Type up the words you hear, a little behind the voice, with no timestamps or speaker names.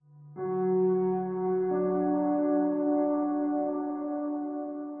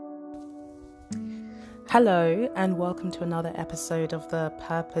Hello and welcome to another episode of the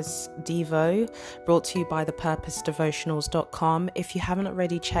Purpose Devo, brought to you by thepurposedevotionals.com. If you haven't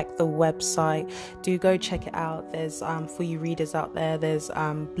already checked the website, do go check it out. There's for you readers out there, there's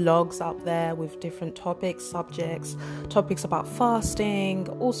blogs out there with different topics, subjects, topics about fasting,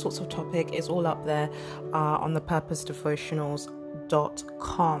 all sorts of topic is all up there on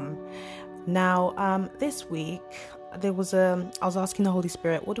thepurposedevotionals.com. Now, this week I was asking the Holy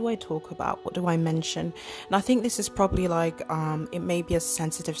Spirit, what do I talk about? What do I mention? And I think this is probably it may be a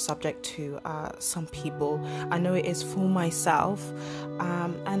sensitive subject to some people. I know it is for myself.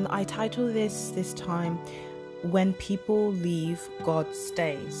 And I title this time, When People Leave, God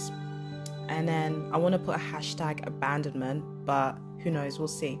Stays. And then I want to put a hashtag abandonment, but who knows, we'll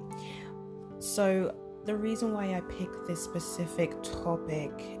see. So the reason why I picked this specific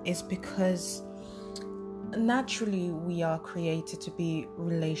topic is because naturally, we are created to be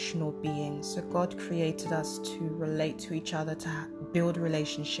relational beings. So God created us to relate to each other, to build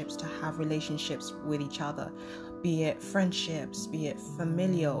relationships, to have relationships with each other, be it friendships, be it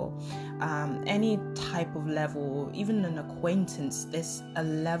familial, any type of level, even an acquaintance. There's a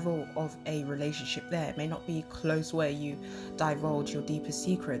level of a relationship there. It may not be close where you divulge your deepest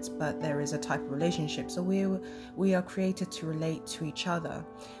secrets, but there is a type of relationship. So we are created to relate to each other.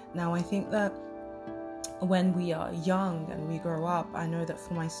 Now, I think that when we are young and we grow up, I know that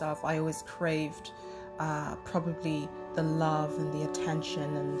for myself, I always craved probably the love and the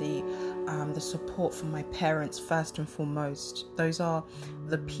attention and the support from my parents first and foremost. Those are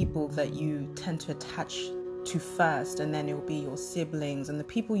the people that you tend to attach to first, and then it will be your siblings and the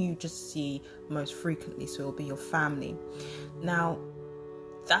people you just see most frequently. So it will be your family. Now,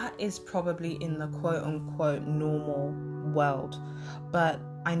 that is probably in the quote-unquote normal world, but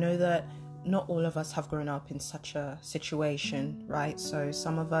I know that not all of us have grown up in such a situation, right? So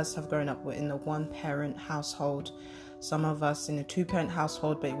some of us have grown up in a one-parent household, some of us in a two-parent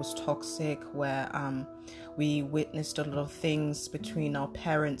household, but it was toxic, where we witnessed a lot of things between our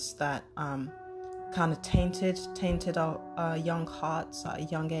parents that kind of tainted our young hearts at a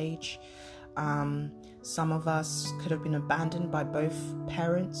young age. Some of us could have been abandoned by both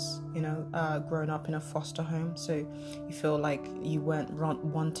parents, grown up in a foster home. So you feel like you weren't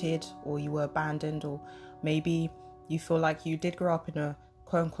wanted, or you were abandoned, or maybe you feel like you did grow up in a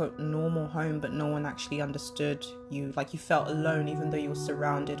quote unquote normal home, but no one actually understood you. Like you felt alone, even though you were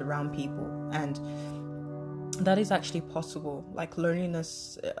surrounded around people. And that is actually possible. Like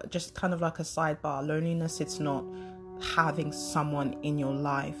loneliness, just kind of like a sidebar, loneliness, it's not having someone in your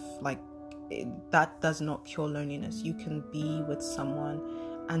life. That does not cure loneliness. You can be with someone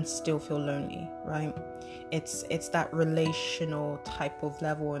and still feel lonely, right? It's that relational type of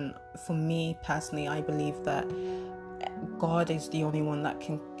level. And for me personally, I believe that God is the only one that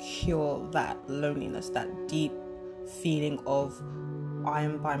can cure that loneliness, that deep feeling of I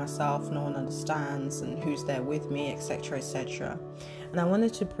am by myself, no one understands, and who's there with me, etc., etc. And I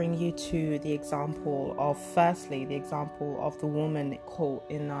wanted to bring you to the example of the woman caught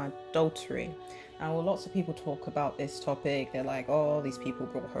in adultery. Now, lots of people talk about this topic. They're like, oh, these people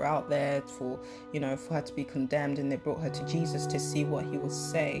brought her out there for her to be condemned, and they brought her to Jesus to see what he would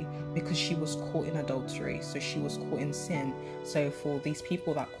say, because she was caught in adultery. So she was caught in sin. So for these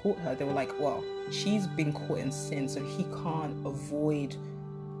people that caught her, they were like, well, she's been caught in sin, so he can't avoid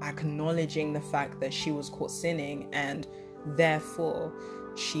acknowledging the fact that she was caught sinning, and therefore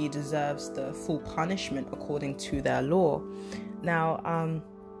she deserves the full punishment according to their law. Now,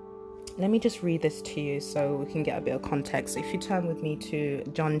 let me just read this to you so we can get a bit of context. If you turn with me to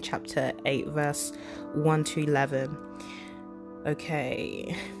John chapter 8, verse 1 to 11.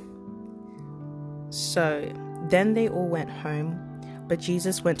 Okay. So, then they all went home, but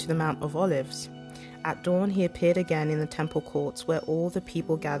Jesus went to the Mount of Olives. At dawn, he appeared again in the temple courts, where all the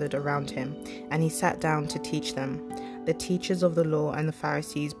people gathered around him, and he sat down to teach them. The teachers of the law and the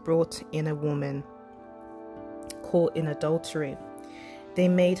Pharisees brought in a woman caught in adultery. They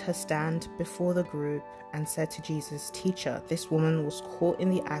made her stand before the group and said to Jesus, "Teacher, this woman was caught in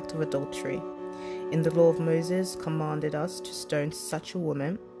the act of adultery. In the law of Moses commanded us to stone such a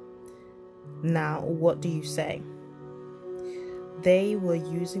woman. Now, what do you say?" They were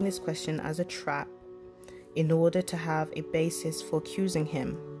using this question as a trap in order to have a basis for accusing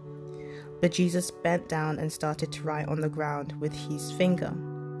him. But Jesus bent down and started to write on the ground with his finger.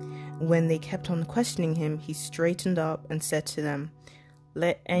 When they kept on questioning him, he straightened up and said to them,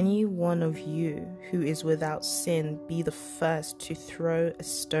 "Let any one of you who is without sin be the first to throw a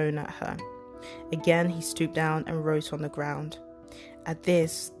stone at her." Again he stooped down and wrote on the ground. At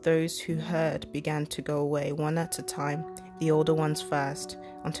this, those who heard began to go away, one at a time, the older ones first,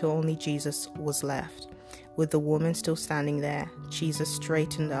 until only Jesus was left. With the woman still standing there, Jesus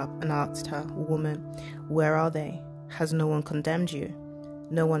straightened up and asked her, "Woman, where are they? Has no one condemned you?"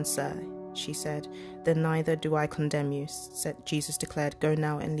 "No one, sir," she said. "Then neither do I condemn you," Jesus declared. "Go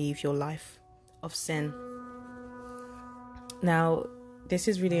now and leave your life of sin." Now, this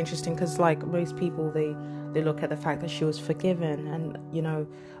is really interesting because, like most people, they look at the fact that she was forgiven, and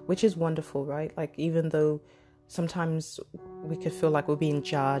which is wonderful, right? Like, even though sometimes we could feel like we're being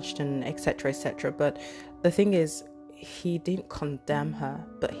judged and etc., but the thing is, he didn't condemn her,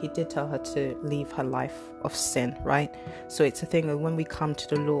 but he did tell her to leave her life of sin, right? So it's a thing of when we come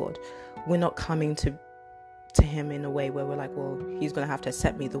to the Lord, we're not coming to him in a way where we're like, well, he's gonna have to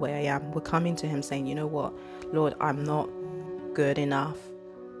accept me the way I am. We're coming to him saying, you know what, Lord, I'm not good enough,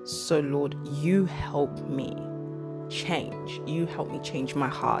 so Lord, you help me change my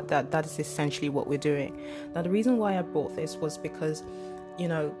heart. That is essentially what we're doing. Now, the reason why I brought this was because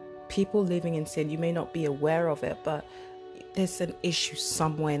people living in sin, you may not be aware of it, but there's an issue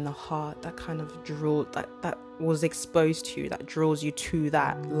somewhere in the heart that kind of that was exposed to you, that draws you to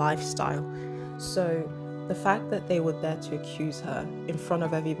that lifestyle. So the fact that they were there to accuse her in front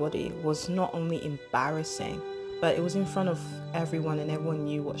of everybody was not only embarrassing, but it was in front of everyone, and everyone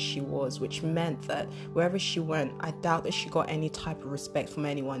knew what she was, which meant that wherever she went, I doubt that she got any type of respect from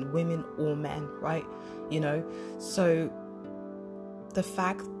anyone, women or men, right? So the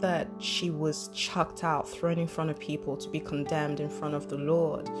fact that she was chucked out, thrown in front of people to be condemned in front of the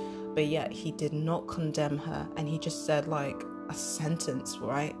Lord, but yet he did not condemn her, and he just said like a sentence,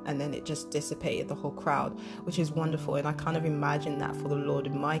 right? And then it just dissipated the whole crowd, which is wonderful. And I kind of imagine that for the Lord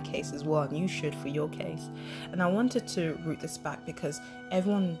in my case as well, and you should for your case. And I wanted to root this back because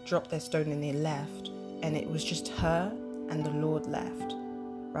everyone dropped their stone and they left, and it was just her and the Lord left,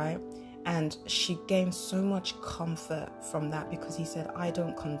 right? And she gained so much comfort from that because he said, I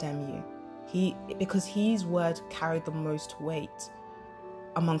don't condemn you. Because his word carried the most weight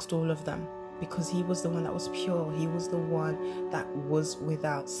amongst all of them, because he was the one that was pure. He was the one that was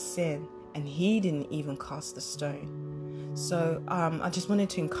without sin, and he didn't even cast the stone. So I just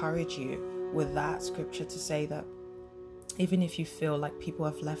wanted to encourage you with that scripture to say that even if you feel like people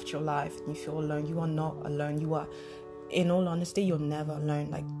have left your life and you feel alone, you are not alone. You are, in all honesty, you're never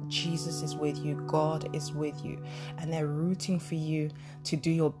alone. Like, Jesus is with you, God is with you, and they're rooting for you to do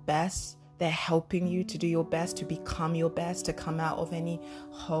your best. They're helping you to do your best, to become your best, to come out of any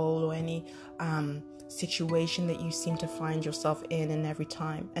hole or any situation that you seem to find yourself in every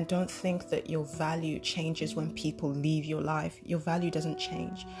time. And don't think that your value changes when people leave your life. Your value doesn't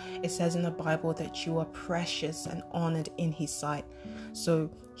change. It says in the Bible that you are precious and honored in his sight. So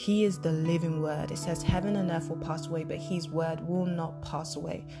he is the living word. It says heaven and earth will pass away, but his word will not pass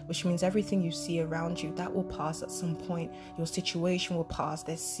away, which means everything you see around you, that will pass at some point. Your situation will pass.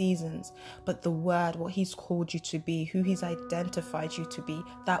 There's seasons, but the word, what he's called you to be, who he's identified you to be,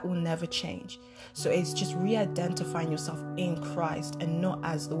 that will never change. So it's just re-identifying yourself in Christ, and not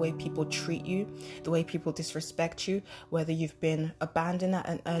as the way people treat you, the way people disrespect you, whether you've been abandoned at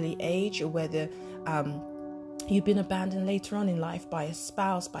an early age or whether you've been abandoned later on in life by a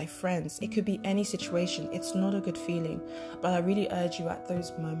spouse, by friends. It could be any situation. It's not a good feeling. But I really urge you at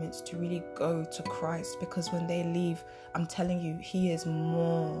those moments to really go to Christ, because when they leave, I'm telling you, he is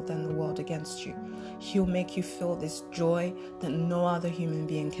more than the world against you. He'll make you feel this joy that no other human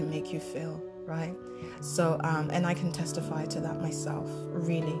being can make you feel, right? So, and I can testify to that myself,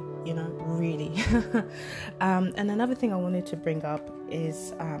 really, really. And another thing I wanted to bring up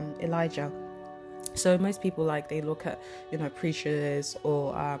is Elijah. So most people, they look at, preachers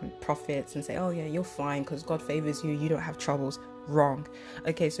or prophets and say, oh yeah, you're fine because God favors you. You don't have troubles. Wrong.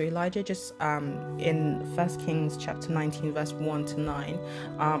 Okay, so Elijah just in 1 Kings chapter 19 verse 1 to 9,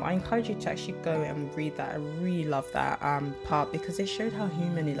 I encourage you to actually go and read that. I really love that part because it showed how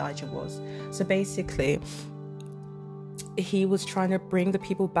human Elijah was. So basically, he was trying to bring the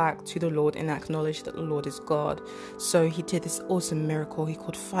people back to the Lord and acknowledge that the Lord is God. So he did this awesome miracle. He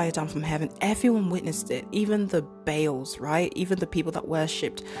called fire down from heaven. Everyone witnessed it. Even the Baals, right? Even the people that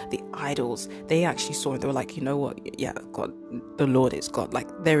worshipped the idols, they actually saw it. They were like, you know what? Yeah, God, the Lord is God.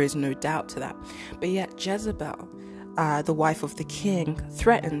 There is no doubt to that. But yet Jezebel, the wife of the king,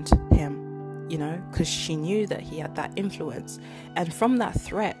 threatened him, because she knew that he had that influence. And from that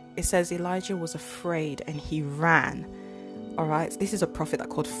threat, it says Elijah was afraid and he ran. All right, this is a prophet that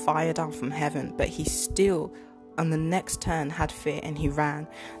called fire down from heaven, but he still, on the next turn, had fear and he ran.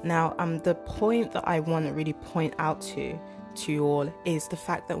 Now, the point that I want to really point out to you all is the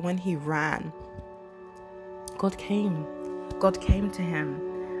fact that when he ran, God came to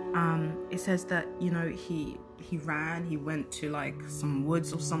him. it says that, he ran, he went to like some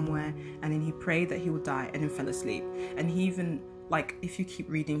woods or somewhere, and then he prayed that he would die, and then fell asleep. And he even, like, if you keep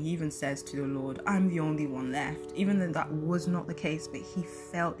reading, he even says to the Lord, I'm the only one left, even though that was not the case. But he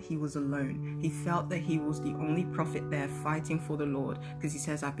felt he was alone. He felt that he was the only prophet there fighting for the Lord, because he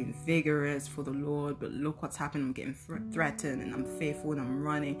says, I've been vigorous for the Lord, but look what's happened. I'm getting threatened, and I'm fearful, and I'm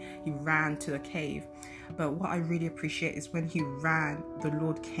running. He ran to a cave. But what I really appreciate is when he ran, the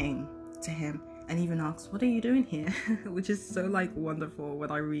Lord came to him and even asked, what are you doing here? Which is so like wonderful when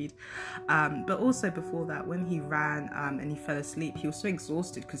I read. But also before that, when he ran and he fell asleep, he was so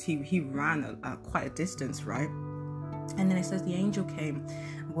exhausted because he ran quite a distance, right? And then it says the angel came,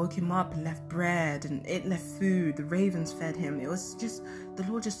 woke him up, and left bread, and it left food. The ravens fed him. It was just, the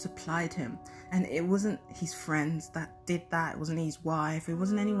Lord just supplied him. And it wasn't his friends that did that. It wasn't his wife. It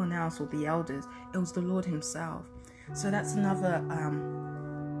wasn't anyone else or the elders. It was the Lord himself. So that's another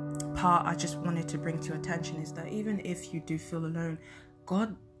part I just wanted to bring to your attention, is that even if you do feel alone,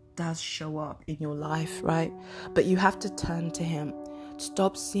 God does show up in your life, right? But you have to turn to him.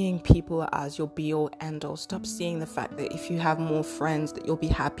 Stop seeing people as your be-all, end-all. Stop seeing the fact that if you have more friends that you'll be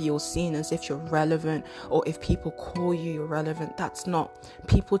happy, or seen as if you're relevant, or if people call you, you're relevant. That's not.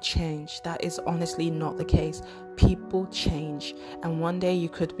 People change. That is honestly not the case. People change, and one day you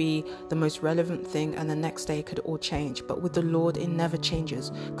could be the most relevant thing, and the next day it could all change. But with the Lord, it never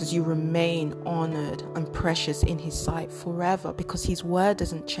changes, because you remain honored and precious in his sight forever, because his word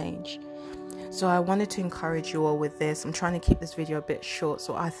doesn't change. So I wanted to encourage you all with this. I'm trying to keep this video a bit short,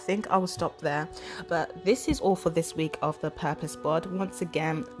 so I think I will stop there. But this is all for this week of The Purpose Pod. Once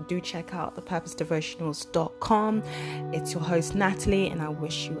again, do check out thepurposedevotionals.com. It's your host, Natalie, and I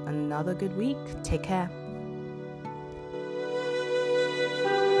wish you another good week. Take care.